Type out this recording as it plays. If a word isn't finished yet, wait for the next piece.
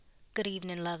Good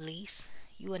evening, lovelies.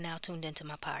 You are now tuned into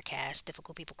my podcast,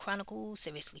 Difficult People Chronicles,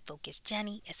 Seriously Focused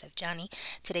Johnny, SF Johnny.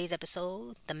 Today's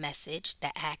episode, The Message,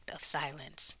 The Act of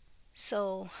Silence.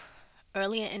 So,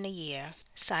 earlier in the year,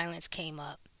 silence came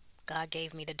up. God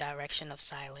gave me the direction of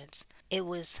silence. It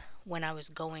was when I was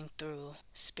going through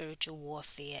spiritual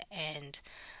warfare and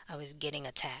I was getting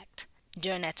attacked.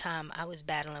 During that time, I was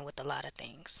battling with a lot of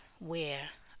things where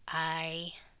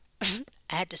I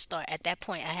I had to start at that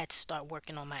point I had to start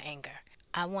working on my anger.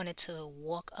 I wanted to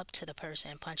walk up to the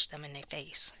person and punch them in their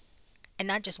face. And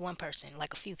not just one person,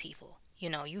 like a few people.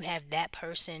 You have that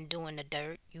person doing the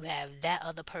dirt, you have that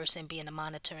other person being the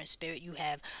monitoring spirit, you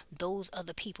have those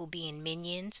other people being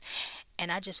minions,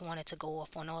 and I just wanted to go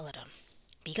off on all of them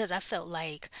because I felt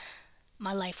like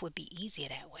my life would be easier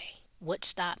that way. What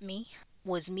stopped me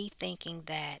was me thinking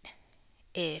that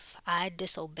if I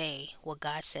disobey what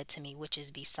God said to me, which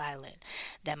is be silent,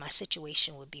 that my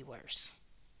situation would be worse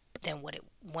than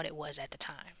what it was at the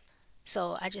time.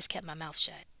 So I just kept my mouth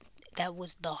shut. That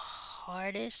was the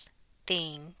hardest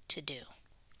thing to do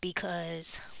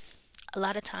because a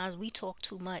lot of times we talk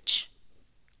too much.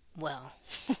 Well,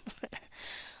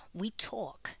 we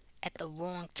talk at the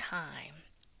wrong time.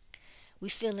 We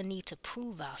feel the need to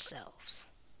prove ourselves.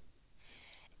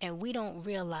 And we don't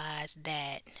realize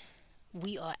that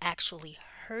we are actually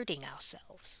hurting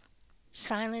ourselves.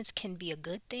 Silence can be a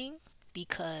good thing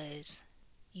because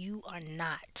you are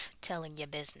not telling your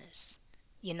business.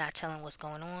 You're not telling what's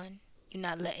going on. You're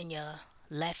not letting your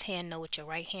left hand know what your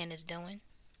right hand is doing.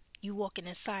 You walking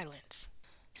in silence.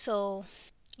 So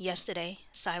yesterday,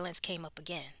 silence came up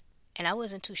again. And I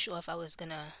wasn't too sure if I was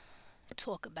going to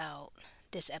talk about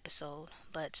this episode,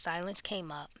 but silence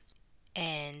came up.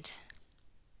 And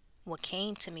what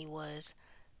came to me was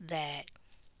that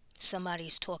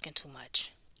somebody's talking too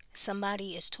much.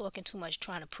 Somebody is talking too much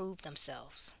trying to prove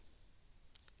themselves.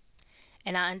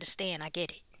 And I understand, I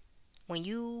get it. When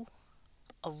you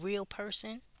a real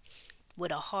person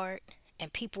with a heart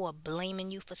and people are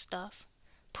blaming you for stuff,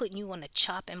 putting you on the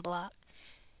chopping block,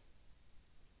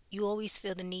 you always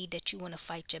feel the need that you want to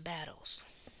fight your battles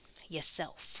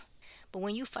yourself. But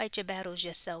when you fight your battles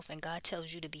yourself and God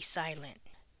tells you to be silent,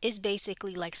 it's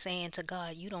basically like saying to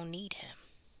God, you don't need him.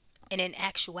 And in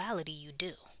actuality, you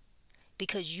do.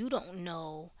 Because you don't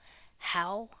know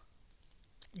how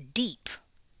deep,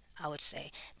 I would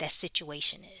say, that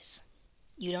situation is.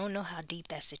 You don't know how deep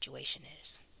that situation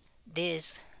is.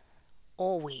 There's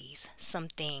always some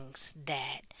things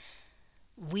that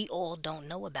we all don't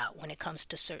know about when it comes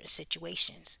to certain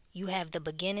situations. You have the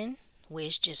beginning where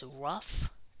it's just rough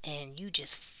and you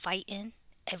just fighting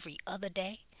every other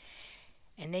day.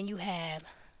 And then you have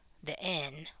the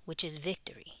end, which is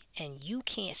victory. And you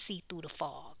can't see through the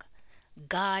fog.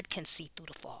 God can see through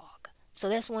the fog. So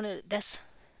that's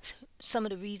some of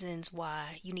the reasons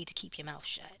why you need to keep your mouth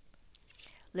shut.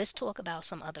 Let's talk about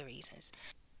some other reasons.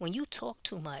 When you talk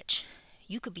too much,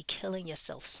 you could be killing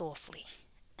yourself softly.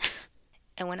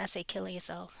 And when I say killing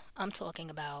yourself, I'm talking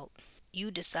about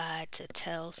you decide to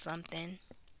tell something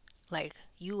like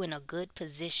you in a good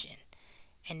position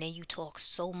and then you talk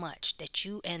so much that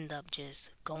you end up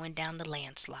just going down the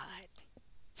landslide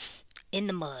in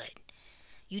the mud.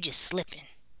 You just slipping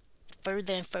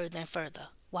further and further and further.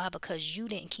 Why? Because you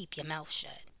didn't keep your mouth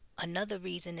shut. Another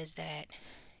reason is that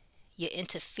you're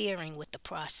interfering with the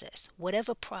process,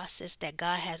 whatever process that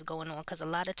God has going on. Because a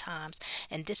lot of times,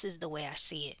 and this is the way I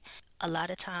see it, a lot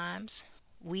of times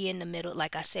we in the middle,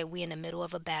 like I said, we in the middle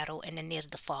of a battle and then there's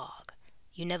the fog.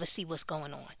 You never see what's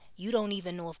going on. You don't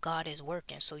even know if God is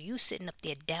working. So you sitting up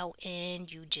there doubting,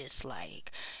 you just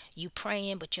like, you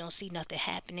praying, but you don't see nothing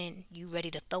happening. You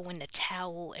ready to throw in the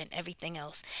towel and everything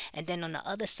else. And then on the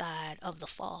other side of the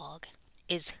fog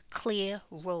is clear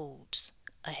roads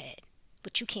ahead.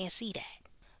 But you can't see that.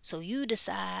 So you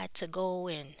decide to go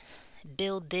and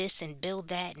build this and build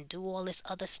that and do all this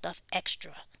other stuff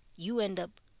extra. You end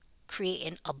up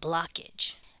creating a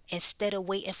blockage instead of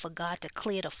waiting for God to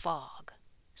clear the fog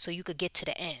so you could get to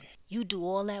the end. You do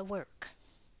all that work.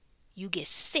 You get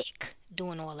sick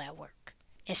doing all that work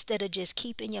instead of just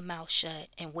keeping your mouth shut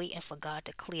and waiting for God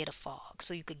to clear the fog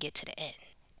so you could get to the end.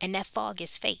 And that fog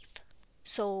is faith.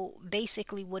 So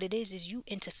basically what it is you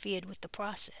interfered with the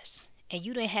process and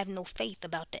you didn't have no faith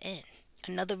about the end.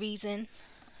 Another reason,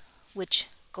 which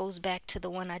goes back to the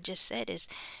one I just said, is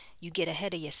you get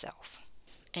ahead of yourself.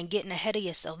 And getting ahead of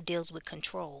yourself deals with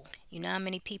control. You know how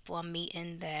many people I'm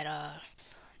meeting that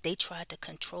they tried to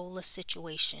control a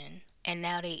situation and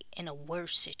now they in a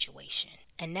worse situation.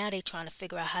 And now they trying to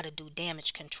figure out how to do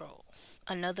damage control.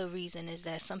 Another reason is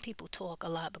that some people talk a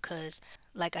lot because,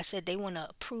 like I said, they want to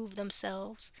prove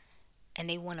themselves and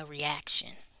they want a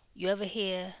reaction. You ever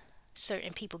hear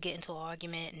certain people get into an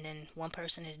argument and then one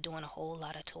person is doing a whole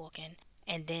lot of talking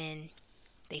and then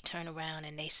they turn around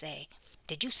and they say,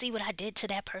 "Did you see what I did to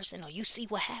that person?" Or "You see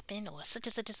what happened?" Or such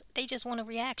and such. They just want a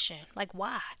reaction. Like,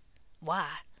 why? Why?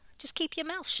 Just keep your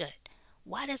mouth shut.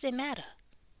 Why does it matter?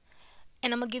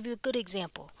 And I'm going to give you a good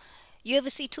example. You ever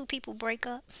see two people break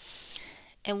up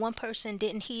and one person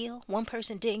didn't heal? One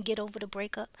person didn't get over the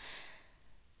breakup.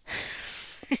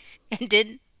 And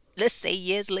then, let's say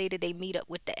years later, they meet up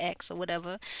with the ex or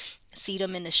whatever, see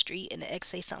them in the street, and the ex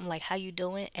say something like, "How you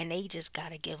doing?" And they just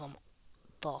got to give them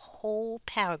the whole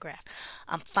paragraph.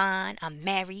 "I'm fine. I'm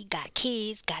married. Got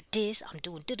kids. Got this. I'm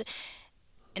doing."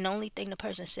 And the only thing the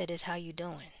person said is, "How you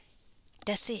doing?"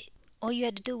 That's it. All you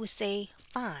had to do was say,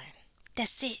 "Fine."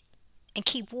 That's it. And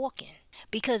keep walking.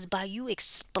 Because by you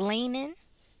explaining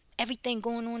everything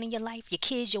going on in your life, your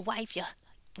kids, your wife, your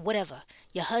whatever,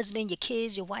 your husband, your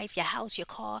kids, your wife, your house, your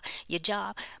car, your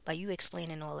job, by you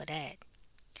explaining all of that,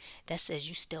 that says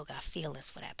you still got feelings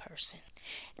for that person.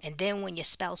 And then when your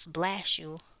spouse blasts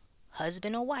you,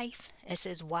 husband or wife, and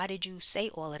says, "Why did you say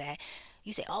all of that?"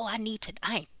 You say, "Oh, I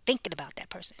ain't thinking about that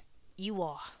person." You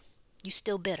are. You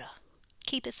still bitter.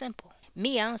 Keep it simple.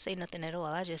 Me, I don't say nothing at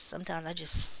all. Sometimes I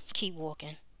just keep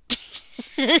walking.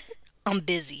 I'm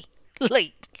busy.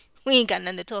 Like, we ain't got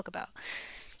nothing to talk about.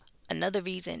 Another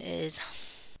reason is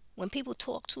when people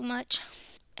talk too much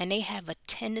and they have a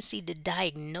tendency to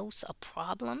diagnose a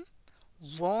problem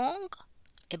wrong,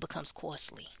 it becomes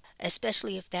costly.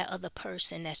 Especially if that other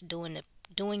person that's doing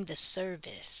the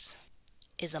service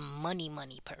is a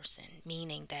money person,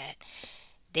 meaning that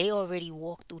they already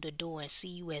walk through the door and see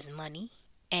you as money,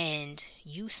 and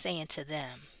you saying to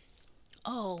them,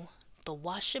 "Oh, the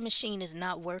washing machine is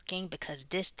not working because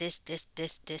this,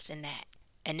 and that."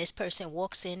 And this person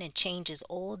walks in and changes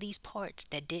all these parts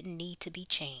that didn't need to be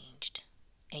changed.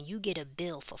 And you get a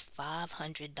bill for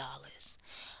 $500.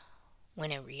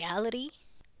 When in reality,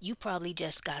 you probably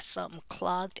just got something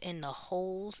clogged in the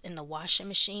holes in the washing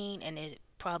machine and it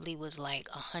probably was like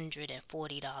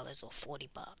 $140 or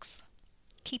 $40.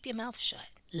 Keep your mouth shut.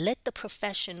 Let the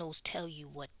professionals tell you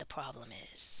what the problem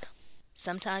is.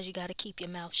 Sometimes you got to keep your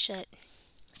mouth shut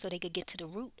so they could get to the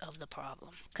root of the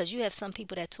problem. Because you have some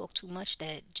people that talk too much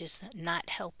that just not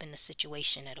helping the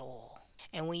situation at all.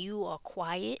 And when you are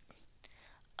quiet,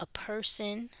 a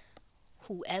person,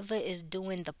 whoever is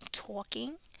doing the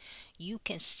talking, you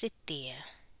can sit there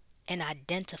and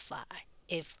identify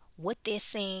if what they're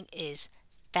saying is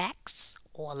facts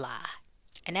or lie.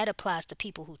 And that applies to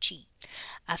people who cheat.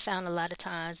 I found a lot of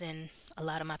times in a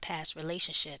lot of my past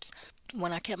relationships,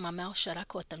 when I kept my mouth shut, I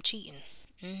caught them cheating.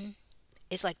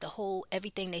 It's like the whole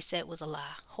everything they said was a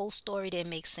lie. Whole story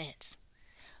didn't make sense.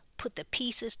 Put the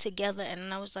pieces together,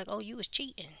 and I was like, "Oh, you was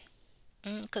cheating."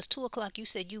 Because 2 o'clock, you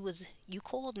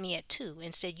called me at 2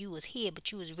 and said you was here,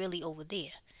 but you was really over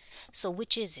there. So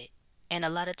which is it? And a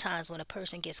lot of times when a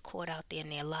person gets caught out there in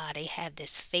their lie, they have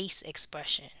this face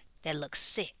expression that looks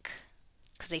sick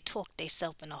because they talked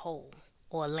themselves in a hole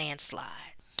or a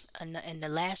landslide. And the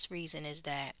last reason is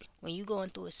that when you're going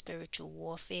through a spiritual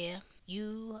warfare,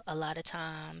 you a lot of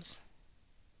times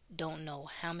don't know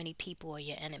how many people are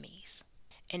your enemies.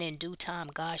 And in due time,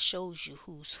 God shows you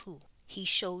who's who. He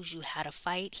shows you how to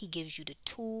fight. He gives you the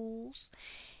tools.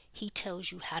 He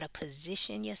tells you how to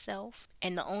position yourself.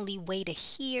 And the only way to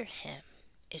hear him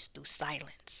is through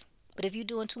silence. But if you're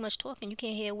doing too much talking, you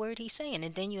can't hear a word he's saying,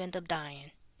 and then you end up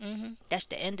dying. That's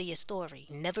the end of your story.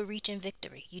 Never reaching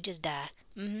victory. You just die.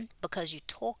 Because you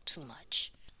talk too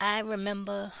much. I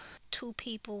remember two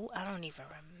people. I don't even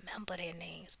remember their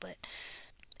names, but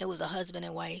it was a husband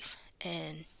and wife.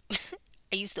 And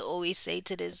I used to always say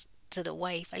to the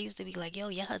wife, I used to be like, "Yo,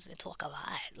 your husband talk a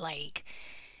lot. Like,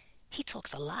 he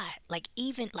talks a lot. Like,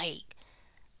 even like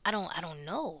I don't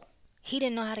know. He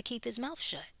didn't know how to keep his mouth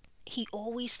shut. He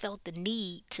always felt the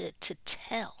need to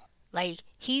tell. Like,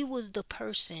 he was the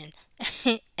person."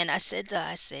 And I said to her,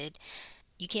 I said,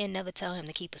 "You can't never tell him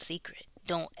to keep a secret.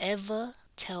 Don't ever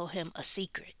tell him a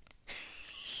secret."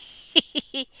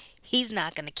 He's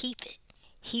not gonna keep it.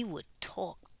 He would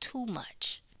talk too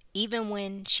much. Even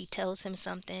when she tells him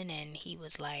something and he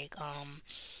was like,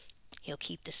 he'll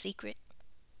keep the secret.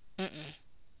 Mm-mm.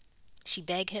 She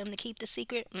begged him to keep the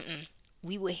secret. Mm-mm.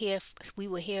 We would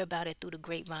hear about it through the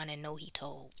grapevine and know he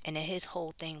told. And then his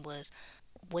whole thing was,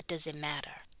 what does it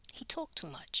matter? He talked too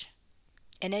much.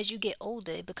 And as you get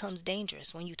older, it becomes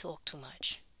dangerous when you talk too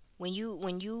much. When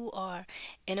you are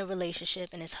in a relationship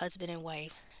and it's husband and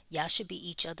wife, y'all should be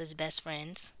each other's best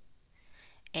friends,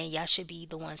 and y'all should be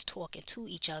the ones talking to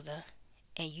each other,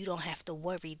 and you don't have to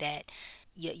worry that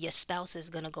your spouse is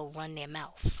gonna go run their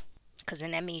mouth, Because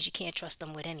then that means you can't trust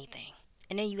them with anything.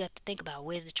 And then you have to think about,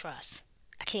 where's the trust?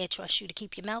 I can't trust you to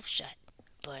keep your mouth shut.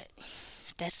 But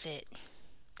that's it.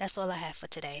 That's all I have for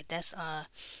today.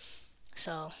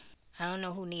 So I don't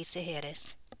know who needs to hear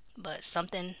this, but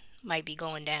something might be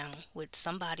going down with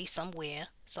somebody somewhere,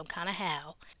 some kind of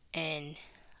how, and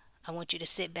I want you to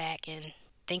sit back and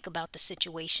think about the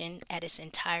situation at its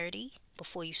entirety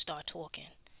before you start talking.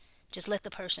 Just let the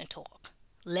person talk.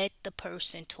 Let the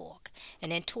person talk.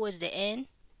 And then towards the end,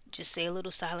 just say a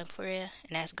little silent prayer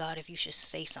and ask God if you should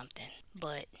say something.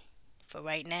 But for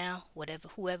right now,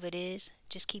 whoever it is,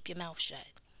 just keep your mouth shut.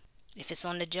 If it's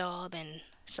on the job and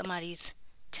somebody's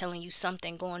telling you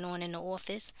something going on in the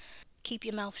office, keep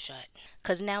your mouth shut.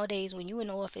 Because nowadays, when you in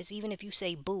the office, even if you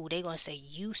say boo, they going to say,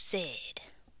 you said.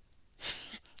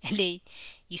 And then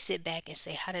you sit back and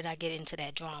say, how did I get into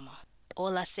that drama?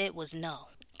 All I said was no.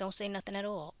 Don't say nothing at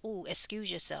all. Ooh,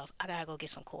 excuse yourself. I gotta go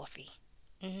get some coffee.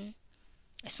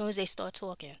 As soon as they start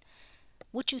talking,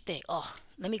 what you think? Oh,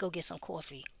 let me go get some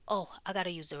coffee. Oh, I gotta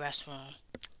use the restroom.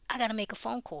 I gotta make a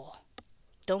phone call.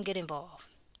 Don't get involved.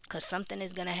 Because something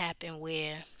is gonna happen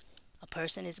where a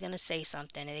person is gonna say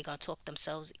something and they're gonna talk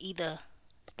themselves. Either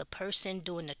the person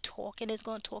doing the talking is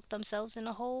gonna talk themselves in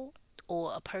a hole,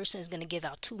 or a person is going to give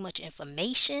out too much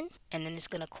information, and then it's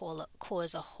going to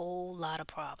cause a whole lot of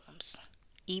problems,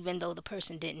 even though the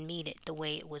person didn't mean it the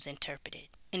way it was interpreted.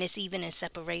 And it's even in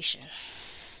separation.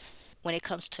 When it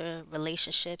comes to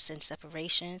relationships and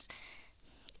separations,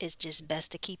 it's just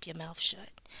best to keep your mouth shut.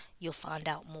 You'll find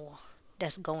out more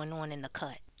that's going on in the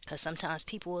cut. Because sometimes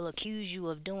people will accuse you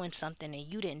of doing something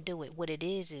and you didn't do it. What it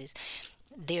is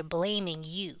they're blaming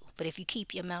you. But if you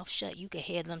keep your mouth shut, you can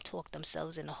hear them talk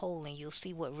themselves in a hole and you'll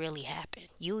see what really happened.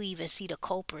 You'll even see the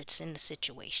culprits in the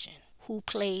situation. Who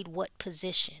played what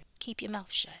position? Keep your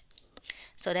mouth shut.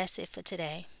 So that's it for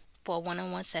today. For a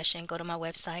one-on-one session, go to my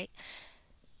website,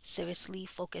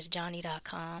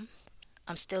 seriouslyfocusjohnny.com.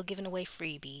 I'm still giving away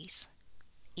freebies.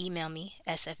 Email me,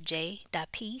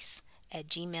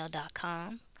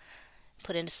 sfj.peace@gmail.com.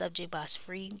 Put in the subject box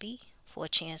freebie for a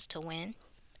chance to win.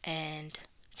 And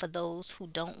for those who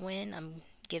don't win, I'm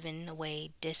giving away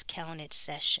discounted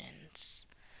sessions.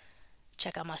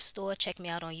 Check out my store. Check me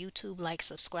out on YouTube. Like,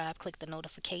 subscribe, click the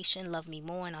notification. Love me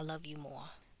more and I love you more.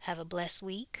 Have a blessed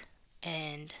week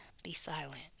and be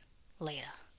silent. Later.